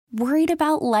Worried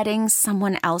about letting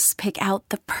someone else pick out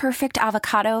the perfect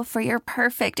avocado for your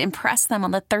perfect impress them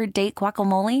on the third date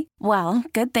guacamole? Well,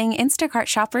 good thing Instacart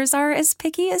shoppers are as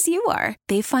picky as you are.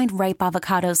 They find ripe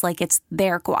avocados like it's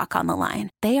their guac on the line.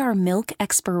 They are milk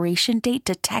expiration date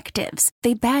detectives.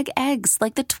 They bag eggs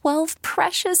like the 12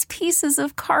 precious pieces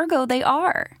of cargo they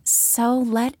are. So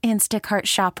let Instacart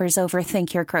shoppers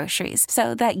overthink your groceries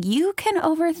so that you can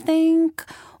overthink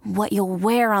what you'll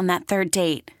wear on that third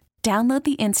date. Download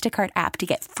the Instacart app to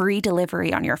get free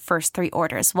delivery on your first 3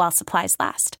 orders while supplies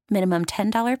last. Minimum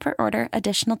 $10 per order.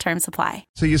 Additional terms apply.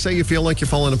 So you say you feel like you're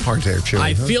falling apart there, Chewy?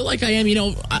 I feel like I am. You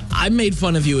know, I made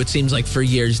fun of you, it seems like, for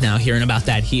years now, hearing about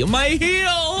that heel. My heel,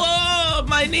 oh,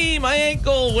 my knee, my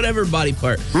ankle, whatever body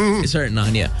part is hurting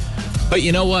on you. But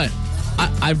you know what?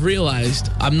 I've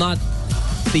realized I'm not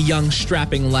the young,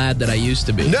 strapping lad that I used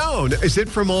to be. No. Is it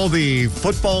from all the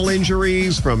football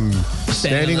injuries, from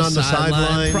standing on the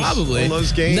sidelines? Probably. All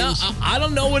those games? No, I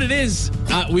don't know what it is.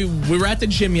 We were at the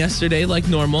gym yesterday like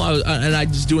normal, and I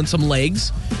was doing some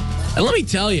legs. And let me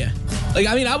tell you,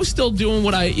 I was still doing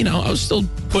what I was still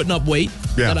putting up weight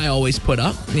that I always put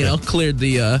up. Cleared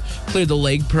the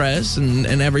leg press and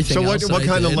everything. So what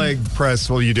kind of leg press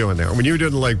were you doing there? When you were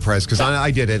doing the leg press, because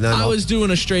I did it. I was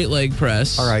doing a straight leg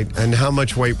press. All right, and how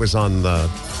much weight was on the?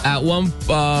 At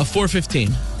 415.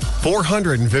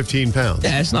 415 pounds.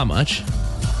 Yeah, it's not much.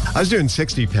 I was doing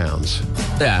 60 pounds.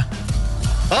 Yeah.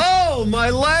 Oh, my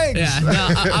legs! Yeah,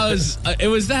 no, it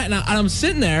was that, and I'm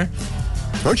sitting there.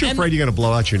 Aren't you afraid you're going to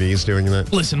blow out your knees doing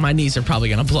that? Listen, my knees are probably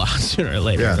going to blow out sooner or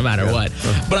later, no matter what.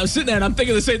 But I'm sitting there and I'm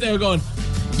thinking the same thing. I'm going,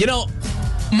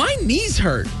 my knees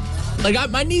hurt.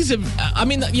 My knees have,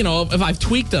 if I've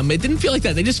tweaked them, it didn't feel like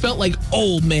that. They just felt like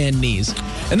old man knees.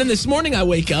 And then this morning I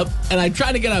wake up and I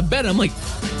try to get out of bed. And I'm like,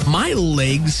 my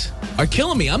legs are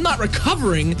killing me. I'm not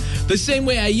recovering the same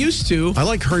way I used to.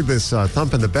 I heard this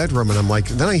thump in the bedroom and I'm like,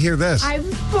 then I hear this. I've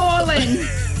fallen.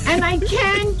 And I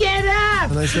can't get up.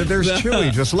 And I said, there's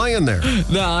Chewy just laying there.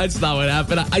 No, that's not what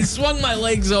happened. I swung my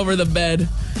legs over the bed,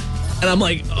 and I'm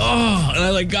like, oh. And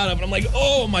I got up, and I'm like,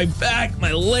 oh, my back,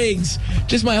 my legs.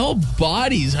 Just my whole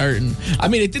body's hurting.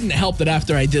 It didn't help that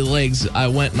after I did legs, I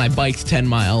went and I biked 10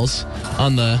 miles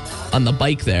on the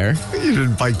bike there. You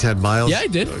didn't bike 10 miles? Yeah, I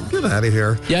did. Get out of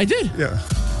here. Yeah, I did. Yeah.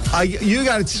 You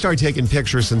got to start taking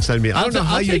pictures and send me. I don't know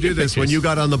how you do this. When you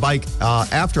got on the bike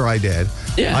after I did.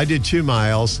 Yeah. I did 2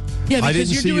 miles. Yeah, because I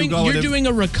didn't you're doing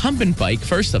a recumbent bike,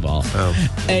 first of all. Oh.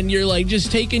 And you're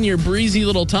just taking your breezy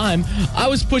little time. I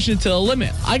was pushing it to the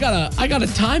limit. I got a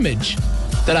timage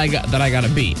that I got to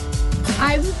beat.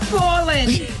 I've fallen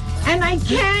and I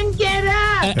can't get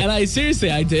up. And I seriously,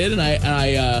 I did, and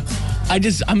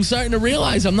I'm starting to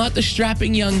realize I'm not the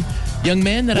strapping young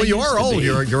man that I used to be. Well,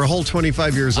 you are old. You're a whole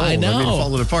 25 years old. I know.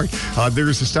 Falling apart.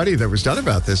 There's a study that was done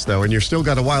about this, though, and you're still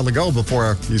got a while to go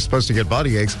before you're supposed to get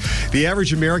body aches. The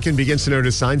average American begins to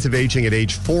notice signs of aging at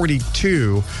age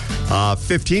 42.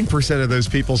 15% of those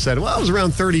people said, well, I was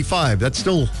around 35. That's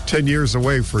still 10 years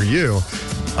away for you.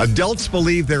 Adults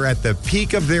believe they're at the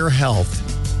peak of their health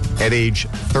at age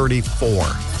 34.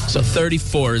 So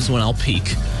 34 is when I'll peak.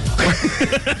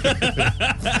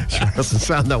 Sure doesn't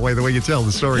sound that way the way you tell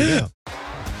the story now.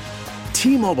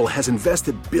 T-Mobile has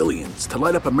invested billions to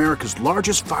light up America's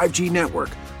largest 5G network,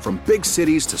 from big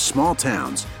cities to small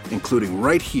towns, including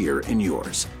right here in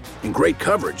yours. And great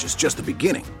coverage is just the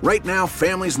beginning. Right now,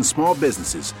 families and small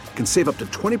businesses can save up to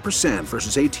 20%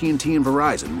 versus AT&T and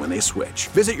Verizon when they switch.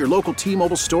 Visit your local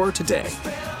T-Mobile store today.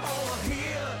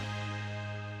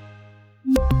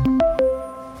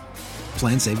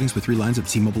 Plan savings with 3 lines of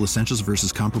T-Mobile Essentials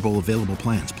versus comparable available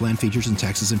plans. Plan features and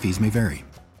taxes and fees may vary.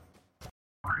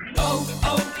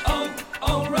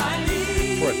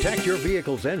 O'Reilly. Protect your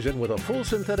vehicle's engine with a full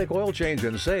synthetic oil change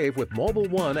and save with Mobile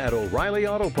One at O'Reilly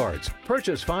Auto Parts.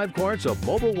 Purchase 5 quarts of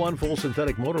Mobile One full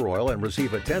synthetic motor oil and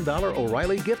receive a $10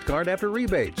 O'Reilly gift card after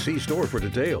rebate. See store for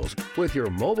details. With your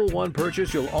Mobile One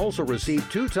purchase, you'll also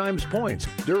receive 2 times points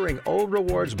during O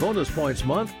Rewards Bonus Points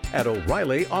Month at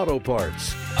O'Reilly Auto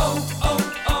Parts.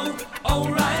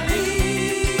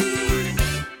 O'Reilly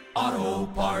Auto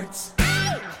Parts.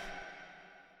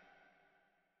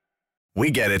 We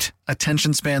get it.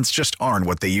 Attention spans just aren't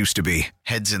what they used to be.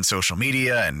 Heads in social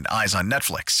media and eyes on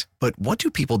Netflix. But what do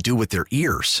people do with their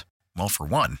ears? Well, for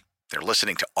one, they're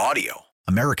listening to audio.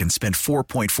 Americans spend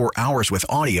 4.4 hours with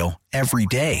audio every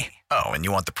day. Oh, and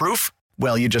you want the proof?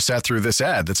 Well, you just sat through this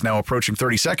ad that's now approaching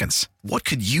 30 seconds. What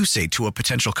could you say to a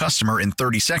potential customer in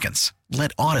 30 seconds?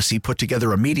 Let Odyssey put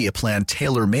together a media plan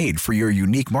tailor-made for your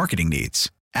unique marketing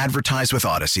needs. Advertise with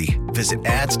Odyssey. Visit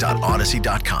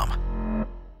ads.odyssey.com.